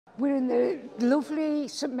We're in the lovely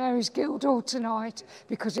St Mary's Guildhall tonight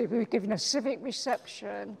because we're giving a civic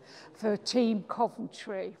reception for Team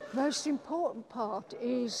Coventry. Most important part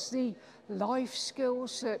is the life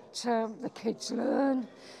skills that the kids learn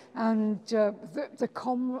and the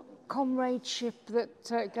comradeship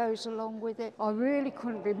that goes along with it. I really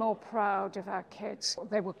couldn't be more proud of our kids.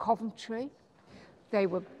 They were Coventry, they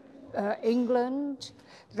were England,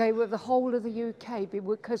 they were the whole of the UK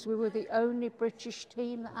because we were the only British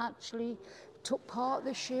team that actually took part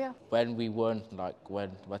this year. When we won, like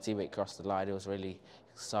when my teammate crossed the line, it was really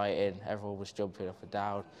exciting. Everyone was jumping up and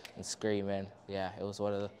down and screaming. Yeah, it was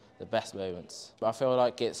one of the best moments. But I feel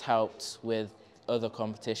like it's helped with other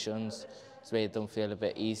competitions. It's made them feel a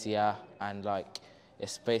bit easier, and like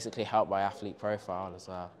it's basically helped my athlete profile as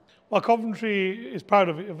well. Well, Coventry is proud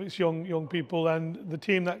of its young people, and the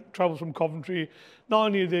team that travels from Coventry, not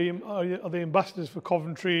only are they ambassadors for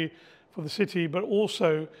Coventry, for the city, but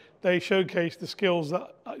also they showcase the skills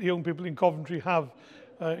that young people in Coventry have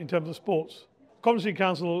in terms of sports. Coventry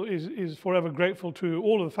Council is forever grateful to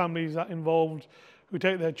all of the families that are involved, who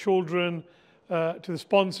take their children, to the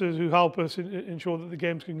sponsors who help us ensure that the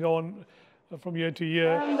games can go on from year to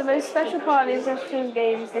year. The most special part of the International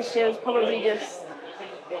Games this year is probably just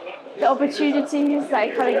the opportunities that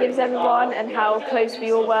it kind of gives everyone and how close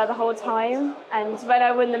we all were the whole time. And when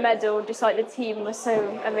I won the medal, just like the team was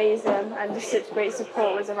so amazing and just such great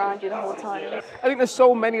support was around you the whole time. I think there's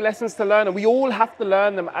so many lessons to learn and we all have to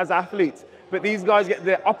learn them as athletes. But these guys get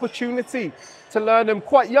the opportunity to learn them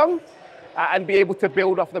quite young and be able to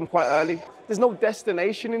build off them quite early. There's no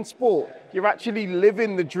destination in sport. You're actually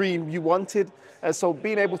living the dream you wanted. And so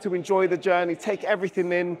being able to enjoy the journey, take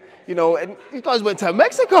everything in, you know, and you guys went to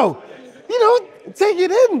Mexico, you know, take it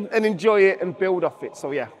in and enjoy it and build off it. So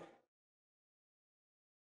yeah.